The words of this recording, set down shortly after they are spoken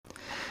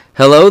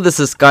Hello, this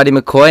is Scotty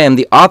McCoy. I'm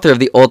the author of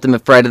the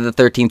Ultimate Friday the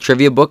 13th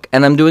trivia book,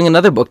 and I'm doing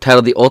another book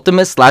titled The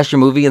Ultimate Slasher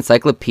Movie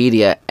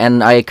Encyclopedia.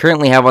 And I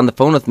currently have on the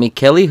phone with me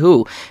Kelly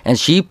Hu, and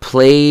she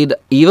played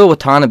Eva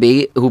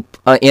Watanabe who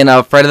in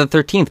Friday the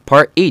 13th,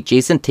 Part 8,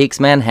 Jason Takes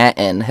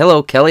Manhattan.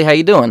 Hello, Kelly. How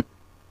you doing?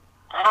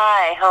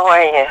 Hi, how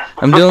are you?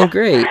 I'm doing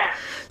great.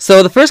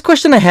 So the first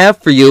question I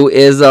have for you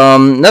is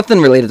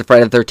nothing related to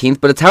Friday the 13th,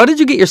 but it's how did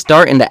you get your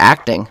start into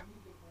acting?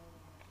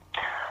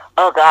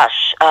 Oh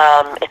gosh,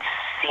 it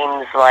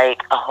seems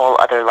like a whole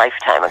other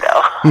lifetime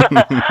ago.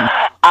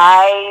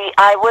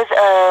 I was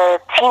a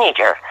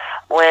teenager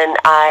when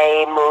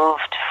I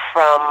moved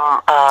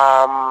from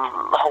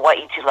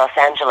Hawaii to Los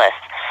Angeles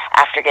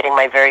after getting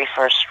my very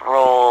first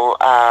role.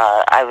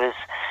 I was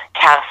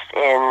cast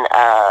in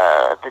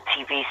the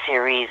TV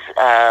series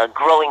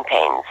Growing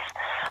Pains.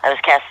 I was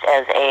cast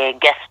as a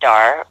guest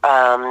star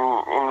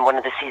in one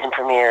of the season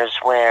premieres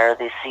where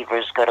the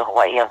Seavers go to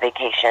Hawaii on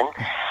vacation.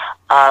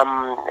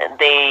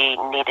 They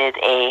needed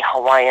a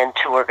Hawaiian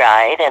tour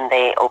guide, and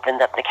they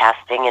opened up the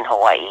casting in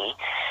Hawaii.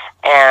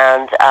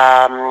 And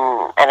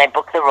I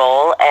booked the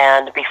role,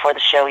 and before the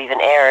show even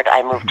aired,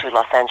 I moved to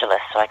Los Angeles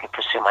so I could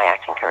pursue my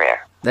acting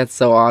career. That's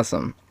so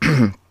awesome.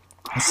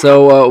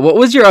 So, what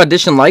was your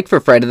audition like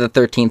for Friday the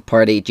 13th,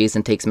 Part 8,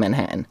 Jason Takes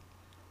Manhattan?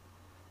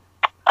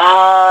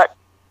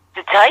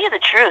 To tell you the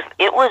truth,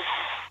 it was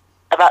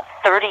about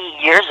 30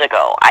 years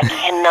ago. I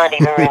cannot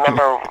even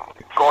remember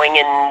going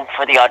in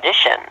for the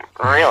audition,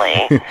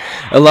 really.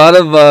 A lot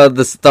of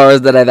the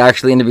stars that I've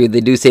actually interviewed,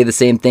 they do say the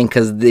same thing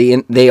because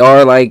they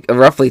are like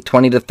roughly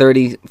 20 to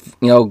 30,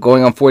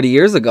 going on 40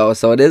 years ago.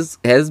 So it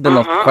has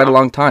been quite a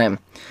long time.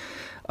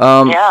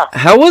 Yeah.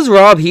 How was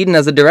Rob Hedden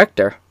as a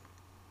director?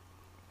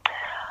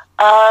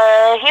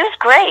 He was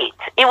great.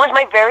 It was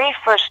my very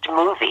first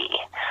movie.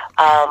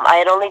 I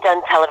had only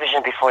done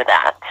television before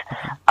that.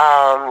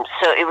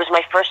 So it was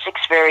my first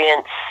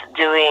experience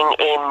doing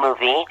a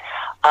movie.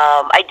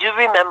 I do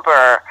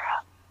remember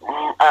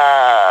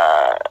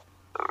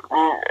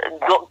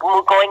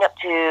going up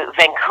to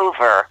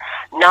Vancouver,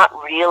 not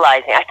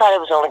realizing, I thought I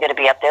was only going to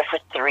be up there for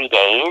 3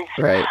 days.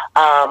 Right.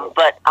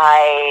 But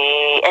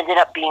I ended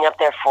up being up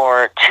there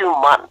for 2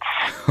 months.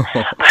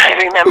 But I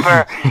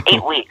remember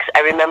 8 weeks.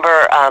 I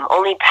remember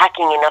only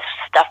packing enough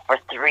stuff for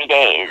 3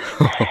 days,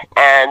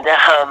 and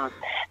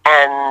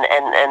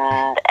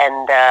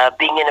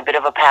being in a bit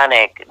of a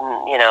panic,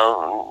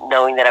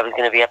 knowing that I was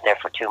going to be up there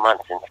for 2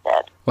 months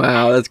instead.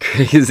 Wow, that's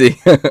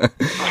crazy.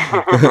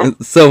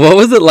 So what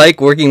was it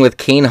like working with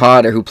Kane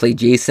Hodder, who played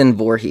Jason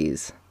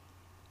Voorhees?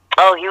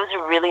 Oh, he was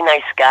a really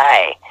nice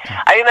guy.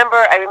 I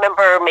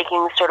remember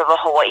making sort of a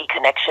Hawaii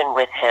connection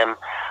with him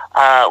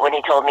when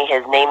he told me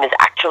his name is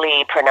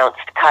actually pronounced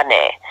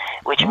Kane,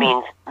 which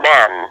means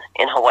man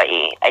in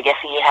Hawaii. I guess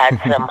he had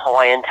some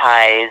Hawaiian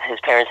ties. His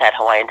parents had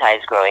Hawaiian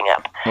ties growing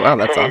up. Wow,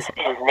 that's so awesome.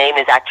 His name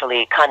is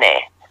actually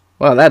Kane.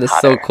 Wow, that is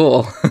Hodder. so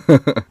cool.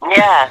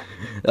 Yeah.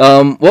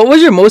 What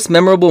was your most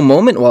memorable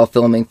moment while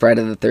filming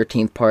Friday the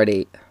 13th, Part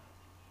 8?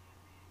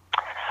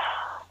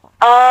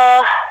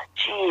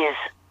 Geez.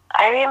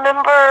 I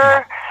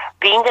remember,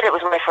 being that it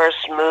was my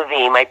first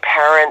movie, my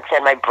parents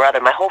and my brother,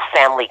 my whole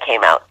family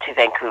came out to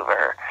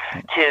Vancouver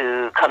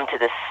to come to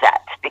the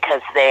set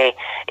because it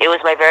was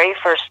my very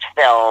first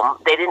film.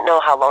 They didn't know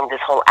how long this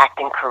whole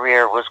acting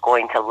career was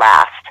going to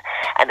last,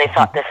 and they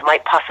thought this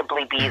might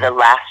possibly be the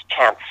last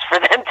chance for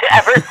them to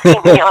ever see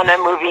me on a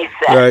movie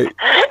set. Right.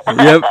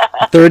 Yep.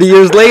 30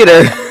 years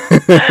later.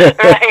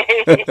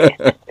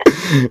 Right.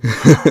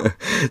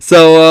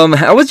 So,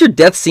 how was your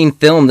death scene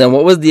filmed, and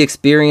what was the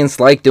experience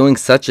like doing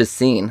such a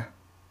scene?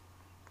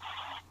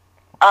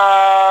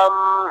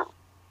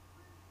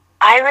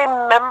 I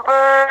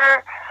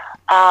remember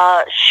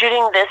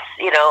shooting this,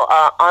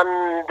 on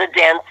the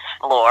dance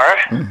floor.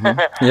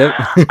 Mm-hmm. Yep.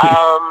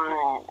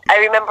 I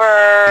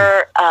remember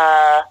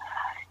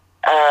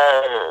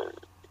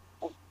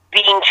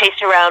being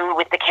chased around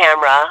with the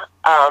camera,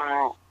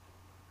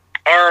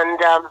 and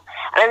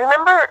I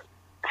remember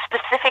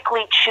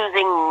specifically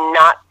choosing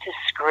not to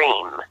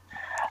scream.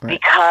 Right.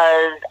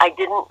 Because I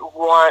didn't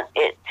want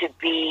it to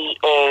be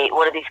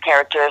one of these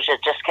characters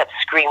that just kept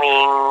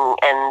screaming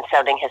and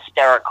sounding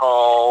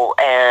hysterical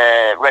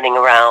and running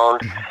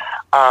around,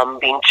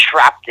 being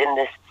trapped in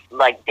this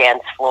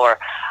dance floor.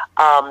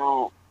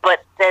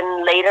 But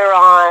then later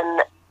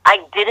on,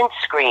 I didn't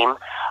scream.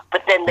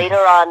 But then later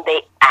on,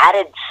 they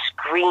added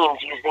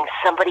screams using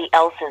somebody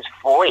else's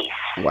voice.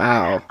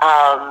 Wow.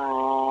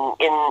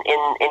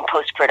 In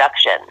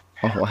post-production.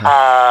 Oh, wow.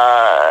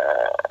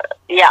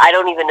 Yeah, I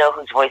don't even know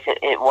whose voice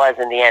it was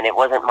in the end. It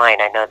wasn't mine.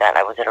 I know that.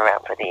 I wasn't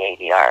around for the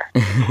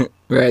ADR.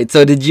 Right.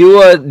 So did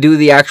you do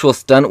the actual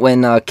stunt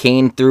when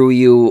Kane threw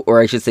you, or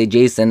I should say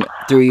Jason,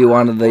 threw you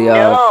onto the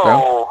ground?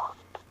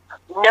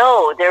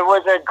 No, there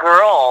was a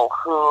girl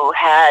who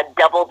had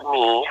doubled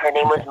me. Her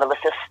name was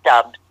Melissa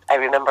Stubbs. I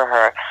remember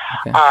her.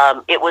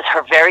 Okay. It was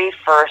her very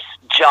first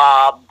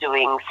job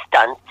doing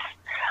stunts.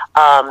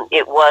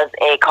 it was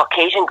a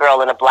Caucasian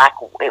girl in a black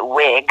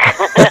wig,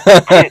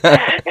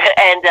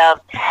 and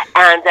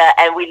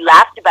we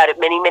laughed about it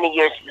many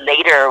years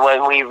later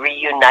when we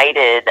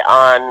reunited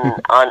on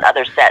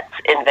other sets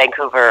in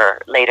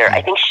Vancouver later.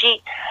 I think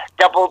she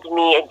doubled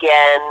me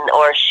again,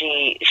 or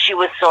she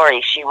was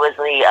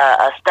the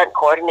a stunt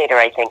coordinator,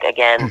 I think,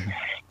 again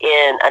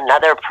in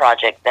another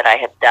project that I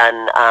had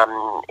done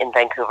in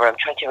Vancouver. I'm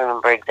trying to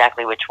remember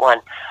exactly which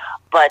one.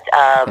 But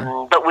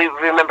we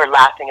remember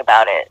laughing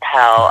about it,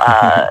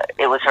 how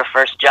it was her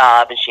first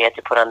job and she had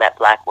to put on that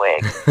black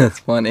wig. That's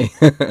funny.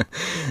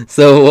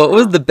 So what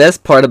was the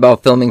best part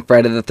about filming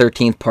Friday the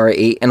 13th Part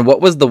 8, and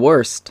what was the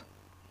worst?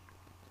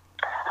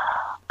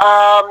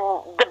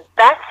 The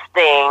best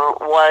thing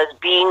was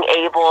being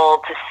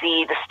able to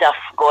see the stuff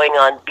going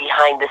on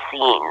behind the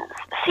scenes,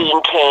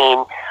 seeing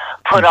Kane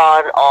put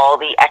on all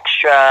the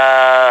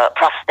extra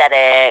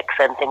prosthetics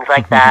and things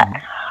like that.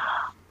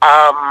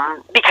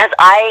 Because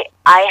I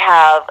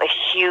have a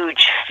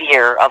huge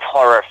fear of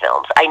horror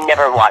films. I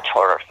never watch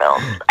horror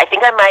films. I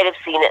think I might have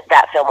seen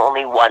that film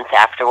only once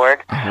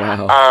afterward.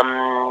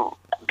 Wow.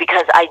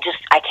 Because I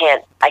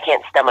can't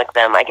stomach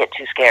them. I get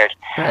too scared.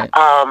 Right.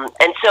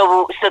 And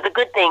so the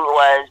good thing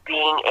was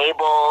being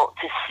able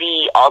to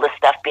see all the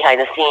stuff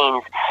behind the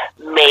scenes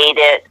made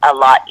it a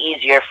lot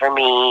easier for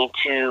me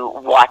to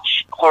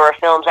watch horror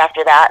films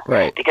after that.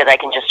 Right. Because I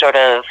can just sort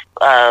of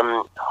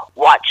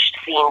watch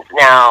scenes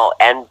now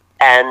and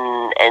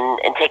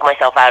take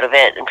myself out of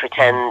it and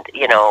pretend,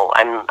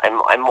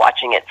 I'm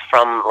watching it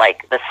from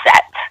like the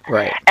set.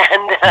 Right.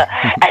 And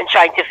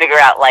trying to figure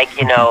out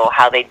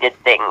how they did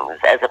things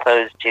as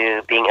opposed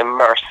to being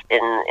immersed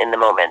in the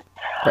moment.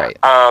 Right.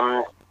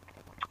 I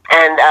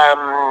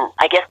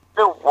guess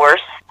the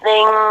worst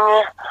thing,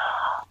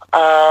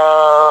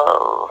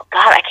 God,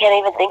 I can't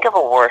even think of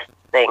a worse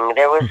thing.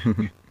 There was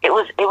it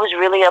was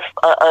really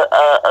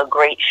a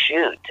great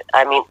shoot.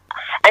 I mean,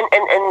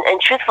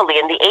 and truthfully,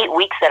 in the 8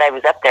 weeks that I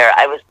was up there,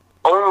 I was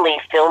only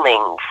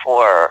filming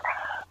for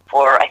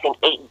I think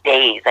 8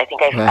 days. I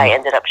think I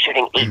ended up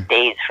shooting 8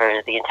 days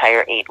for the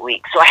entire 8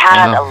 weeks. So I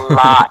had a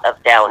lot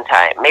of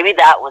downtime. Maybe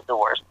that was the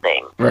worst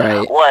thing.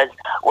 Right. Was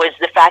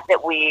the fact that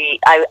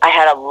I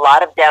had a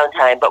lot of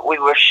downtime, but we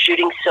were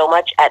shooting so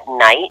much at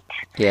night.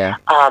 Yeah.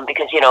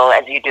 Because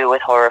as you do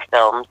with horror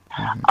films,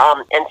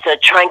 and so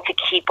trying to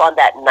keep on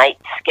that night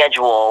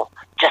schedule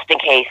just in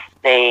case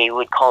they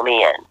would call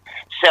me in.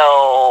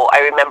 So I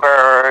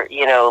remember,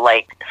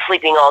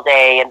 sleeping all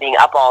day and being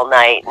up all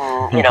night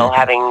and,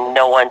 having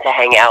no one to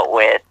hang out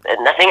with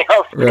and nothing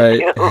else to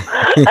do.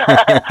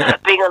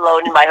 Being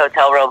alone in my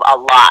hotel room a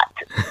lot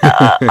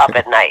up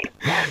at night.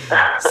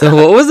 So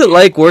what was it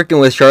like working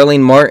with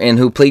Charlene Martin,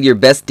 who played your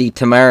bestie,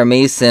 Tamara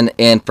Mason,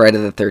 in Friday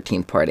the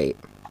 13th Part 8?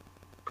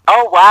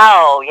 Oh,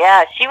 wow.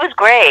 Yeah, she was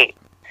great.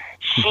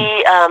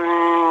 She,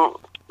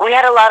 we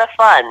had a lot of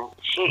fun.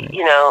 She,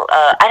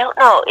 I don't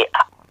know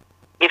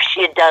if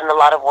she had done a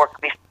lot of work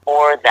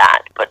before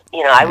that, but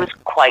I was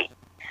quite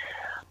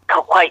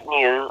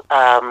new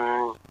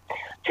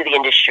to the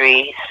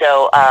industry,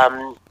 so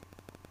I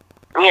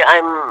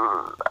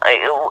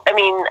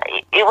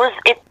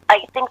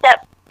think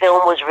that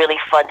film was really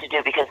fun to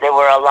do because there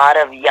were a lot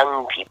of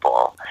young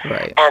people,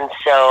 right? And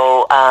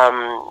so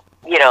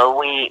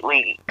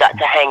we got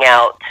to hang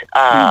out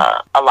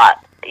a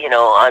lot.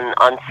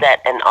 On set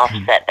and off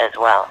set as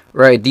well.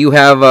 Right. Do you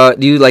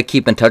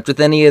keep in touch with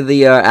any of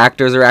the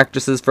actors or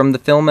actresses from the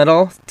film at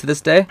all to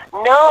this day?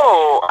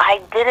 No, I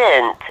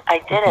didn't.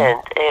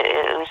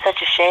 It was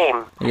such a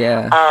shame.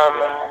 Yeah.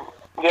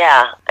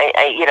 Yeah.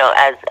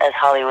 As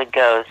Hollywood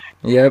goes.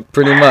 Yeah,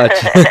 pretty much.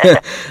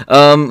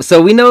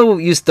 So we know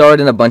you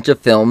starred in a bunch of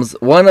films,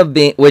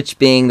 which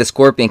being The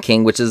Scorpion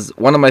King, which is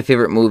one of my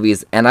favorite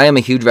movies, and I am a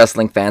huge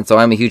wrestling fan, so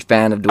I'm a huge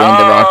fan of Dwayne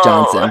The Rock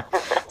Johnson.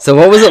 So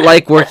what was it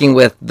like working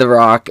with The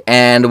Rock,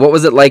 and what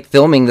was it like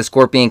filming The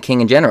Scorpion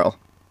King in general?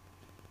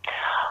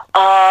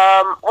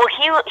 Well,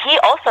 he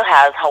also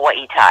has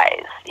Hawaii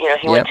ties.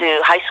 He went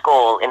to high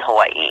school in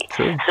Hawaii.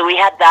 True. So we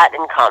had that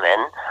in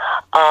common.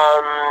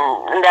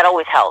 And that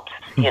always helps,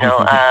 and he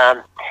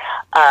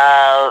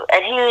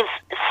was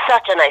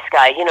such a nice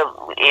guy.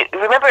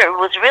 Remember, it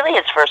was really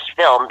his first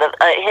film.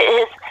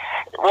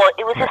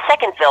 It was his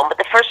second film, but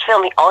the first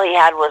film, all he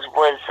had was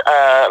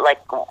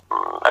like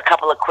a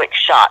couple of quick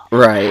shots,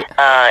 right?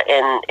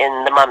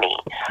 In The Mummy,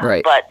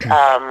 right? But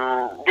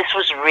this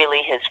was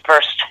really his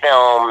first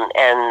film,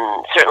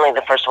 and certainly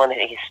the first one that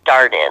he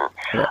starred in.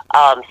 Right.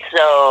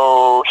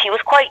 So he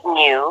was quite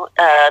new.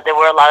 There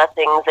were a lot of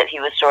things that he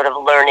was sort of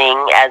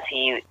learning as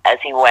he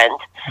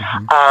went.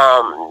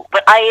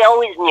 But I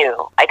always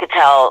knew, I could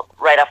tell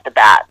right off the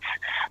bat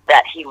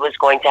that he was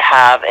going to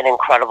have an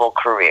incredible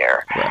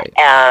career. Right.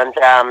 And,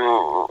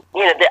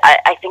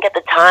 I think at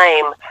the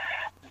time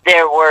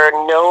there were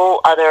no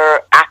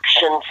other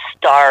action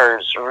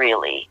stars,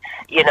 really.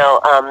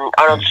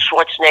 Arnold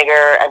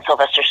Schwarzenegger and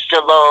Sylvester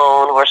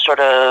Stallone were sort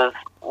of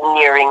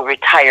nearing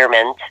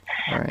retirement.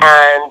 Right.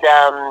 And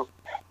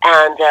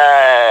and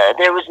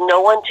there was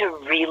no one to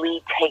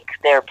really take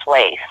their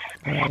place.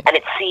 Right. And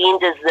it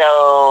seemed as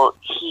though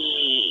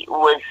he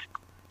was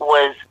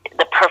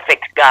the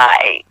perfect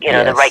guy, the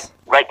Yes.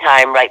 right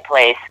time, right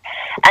place.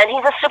 And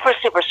he's a super,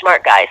 super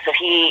smart guy, so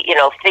he,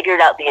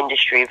 figured out the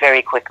industry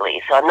very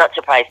quickly. So I'm not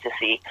surprised to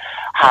see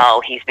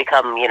how he's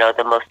become,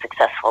 the most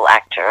successful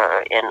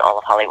actor in all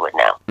of Hollywood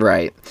now.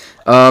 Right.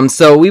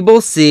 So we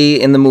both see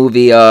in the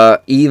movie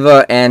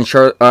Eva and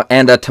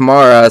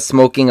Tamara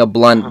smoking a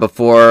blunt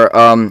before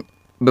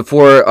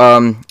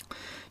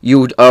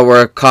you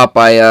were caught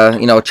by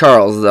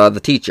Charles,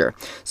 the teacher.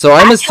 So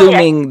I'm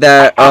assuming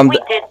that we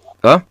did.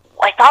 Huh?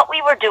 I thought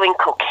we were doing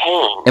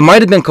cocaine. It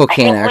might have been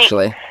cocaine,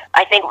 actually.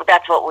 I think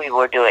that's what we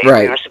were doing.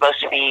 Right. We were supposed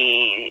to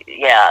be,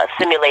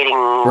 simulating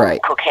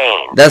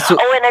cocaine.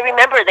 Oh, and I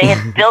remember they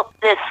had built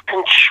this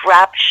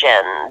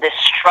contraption, this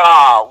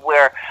straw,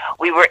 where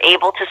we were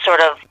able to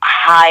sort of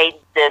hide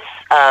this,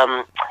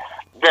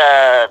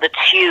 the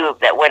tube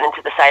that went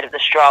into the side of the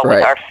straw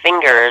with our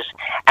fingers,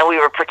 and we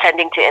were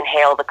pretending to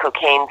inhale the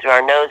cocaine through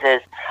our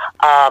noses,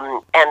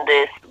 and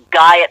this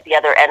guy at the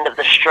other end of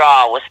the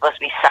straw was supposed to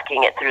be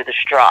sucking it through the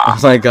straw. Oh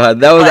my god,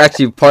 that was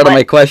actually part of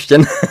my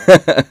question.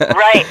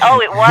 Right.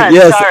 Oh, it was.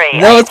 Yes. Sorry.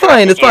 No, it's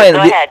fine. It's fine.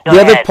 Go ahead.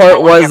 The other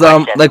part was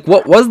like,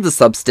 what was the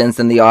substance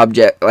in the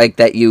object like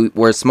that you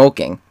were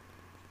smoking?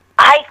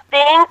 I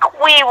think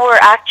we were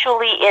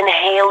actually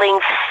inhaling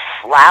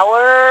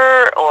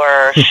flour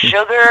or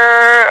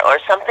sugar or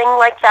something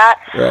like that.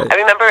 Right. I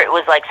remember it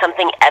was like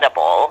something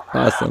edible.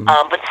 Awesome.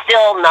 But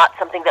still not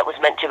something that was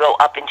meant to go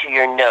up into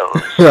your nose.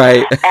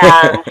 Right.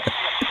 And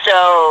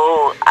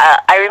so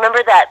I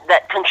remember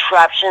that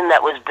contraption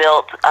that was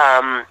built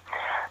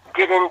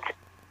didn't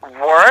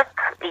work.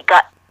 It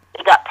got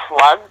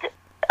plugged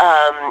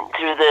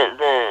through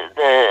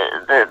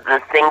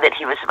the thing that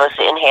he was supposed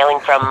to inhaling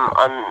from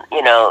on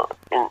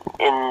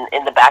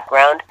in the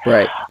background.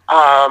 Right.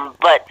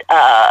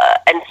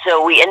 And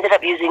so we ended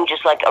up using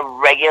just like a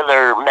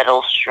regular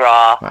metal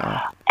straw.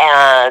 Wow.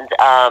 And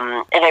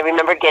I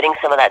remember getting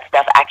some of that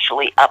stuff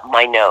actually up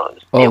my nose.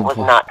 Oh, it was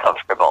not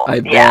comfortable. I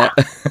bet.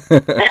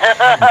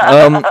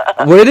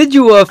 Where did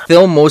you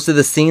film most of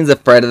the scenes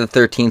of Friday the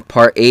 13th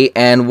Part 8?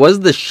 And was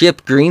the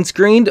ship green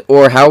screened,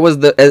 or how was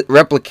the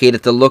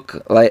replicated to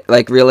look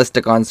like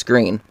realistic on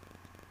screen?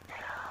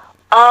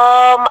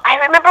 I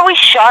remember we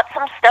shot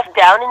some stuff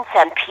down in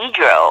San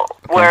Pedro,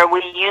 where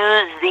we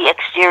used the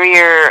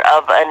exterior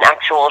of an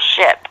actual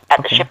ship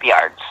at the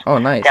shipyards. Oh,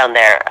 nice. Down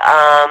there.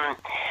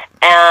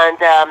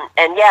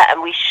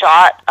 And we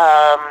shot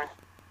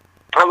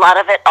a lot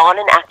of it on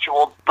an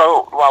actual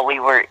boat while we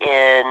were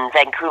in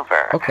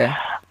Vancouver. Okay.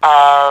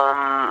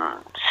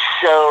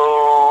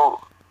 So,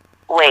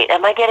 wait,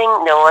 I'm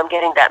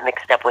getting that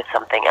mixed up with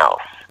something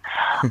else.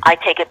 I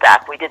take it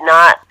back. We did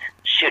not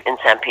shoot in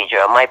San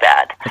Pedro. My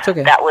bad. It's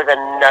okay. That was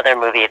another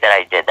movie that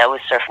I did. That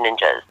was Surf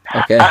Ninjas.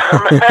 Okay.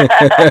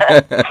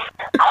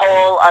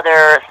 Whole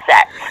other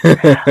set.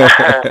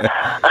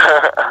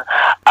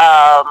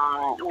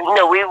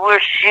 No, we were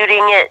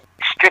shooting it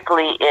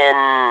strictly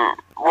in.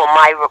 Well,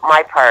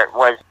 my part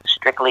was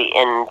strictly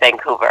in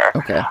Vancouver.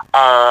 Okay.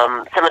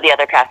 Some of the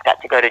other cast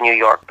got to go to New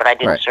York, but I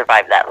didn't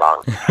survive that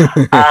long.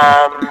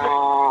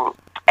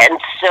 And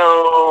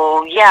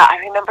so, yeah, I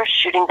remember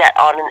shooting that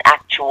on an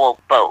actual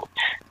boat.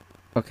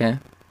 Okay.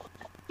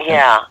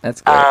 Yeah.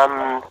 That's good.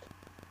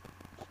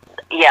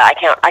 Yeah,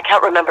 I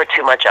can't remember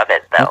too much of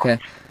it though. Okay.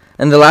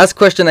 And the last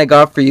question I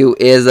got for you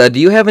is, do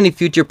you have any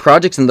future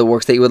projects in the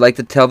works that you would like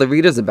to tell the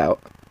readers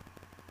about?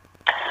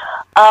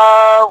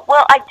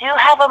 Well, I do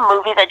have a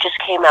movie that just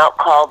came out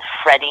called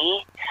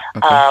Freddie,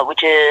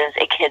 which is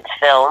a kids'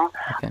 film,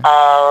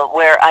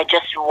 where I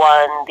just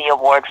won the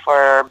award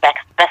for Best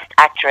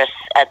Actress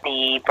at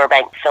the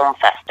Burbank Film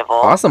Festival.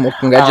 Awesome. Well,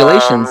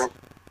 congratulations.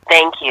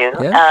 Thank you.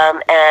 Yeah.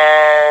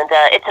 And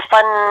it's a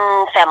fun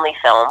family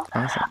film.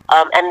 Awesome.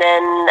 And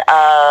then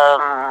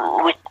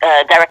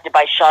directed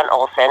by Sean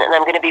Olsen, and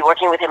I'm going to be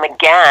working with him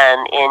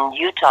again in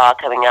Utah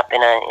coming up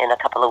in a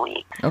couple of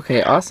weeks.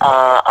 Okay, awesome.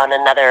 On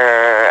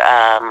another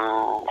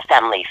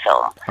family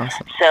film.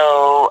 Awesome.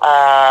 So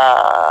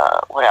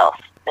what else?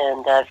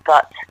 And I've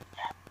got,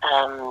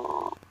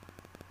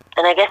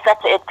 and I guess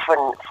that's it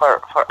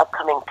for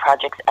upcoming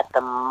projects at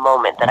the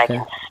moment that I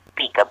can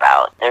speak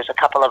about. There's a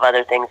couple of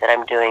other things that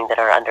I'm doing that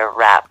are under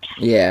wraps.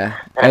 Yeah,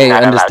 I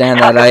understand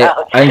that.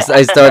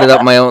 I started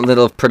up my own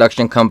little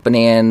production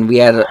company, and we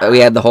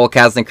had the whole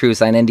cast and crew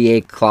sign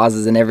NDA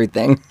clauses and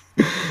everything.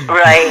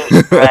 Right.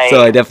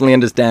 So I definitely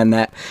understand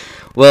that.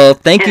 Well,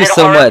 thank you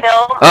so much.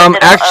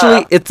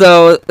 Actually, it's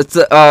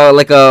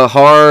like a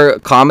horror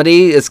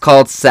comedy. It's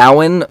called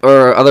Samhain,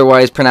 or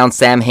otherwise pronounced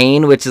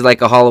Samhain, which is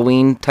like a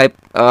Halloween type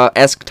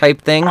esque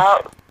type thing.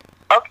 Oh,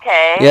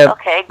 okay. Yep.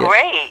 Okay,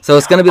 great. So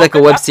it's gonna be like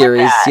a web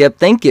series. Yep.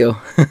 Thank you.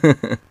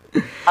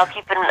 I'll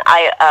keep an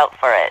eye out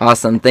for it.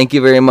 Awesome. Thank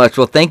you very much.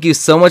 Well, thank you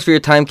so much for your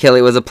time,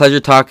 Kelly. It was a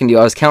pleasure talking to you.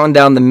 I was counting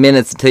down the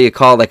minutes until you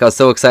called. Like I was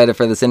so excited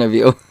for this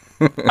interview.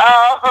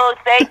 Oh,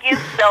 thank you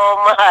so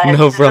much.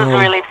 No problem. This was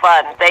really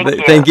fun. Thank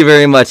you. Thank you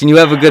very much, and you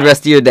have a good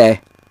rest of your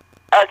day.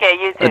 Okay,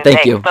 you too.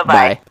 Thank you.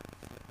 Bye-bye. Bye.